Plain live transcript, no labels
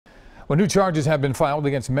Well, new charges have been filed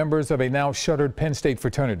against members of a now shuttered Penn State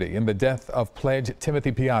fraternity in the death of pledge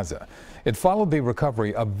Timothy Piazza. It followed the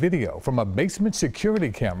recovery of video from a basement security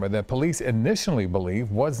camera that police initially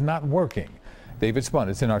believed was not working. David Spunt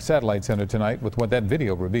is in our satellite center tonight with what that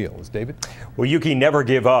video reveals. David? Well, Yuki, never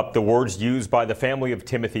give up. The words used by the family of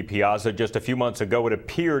Timothy Piazza just a few months ago. It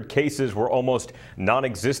appeared cases were almost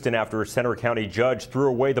non-existent after a Center County judge threw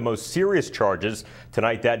away the most serious charges.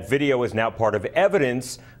 Tonight, that video is now part of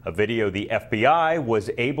evidence, a video the FBI was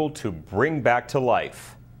able to bring back to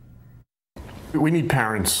life. We need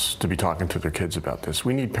parents to be talking to their kids about this.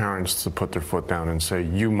 We need parents to put their foot down and say,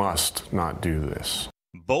 you must not do this.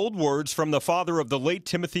 Bold words from the father of the late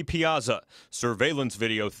Timothy Piazza. Surveillance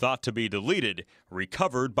video thought to be deleted,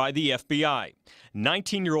 recovered by the FBI.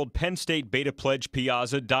 19-year-old Penn State Beta Pledge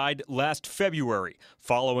Piazza died last February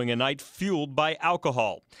following a night fueled by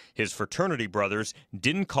alcohol. His fraternity brothers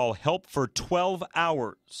didn't call help for 12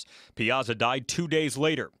 hours. Piazza died 2 days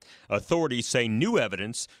later. Authorities say new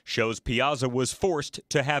evidence shows Piazza was forced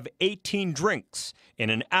to have 18 drinks in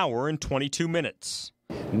an hour and 22 minutes.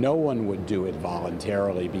 No one would do it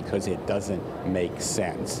voluntarily because it doesn't make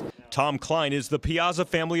sense. Tom Klein is the Piazza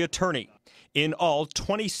family attorney. In all,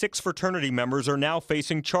 26 fraternity members are now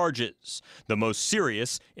facing charges. The most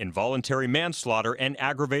serious, involuntary manslaughter and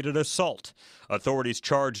aggravated assault. Authorities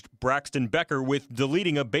charged Braxton Becker with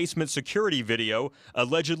deleting a basement security video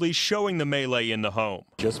allegedly showing the melee in the home.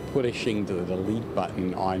 Just pushing the delete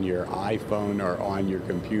button on your iPhone or on your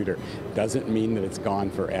computer doesn't mean that it's gone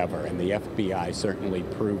forever, and the FBI certainly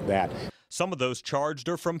proved that. Some of those charged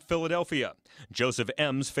are from Philadelphia. Joseph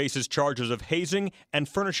Ems faces charges of hazing and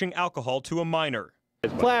furnishing alcohol to a minor.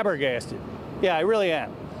 Flabbergasted. Yeah, I really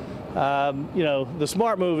am. The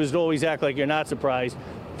smart move is to always act like you're not surprised.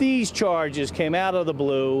 These charges came out of the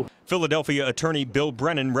blue. Philadelphia attorney Bill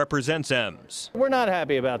Brennan represents Ems. We're not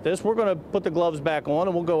happy about this. We're going to put the gloves back on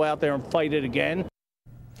and we'll go out there and fight it again.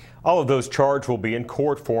 All of those charged will be in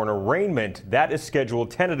court for an arraignment that is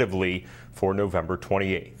scheduled tentatively for November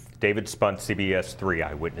 28th. David Spunt, CBS 3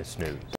 Eyewitness News.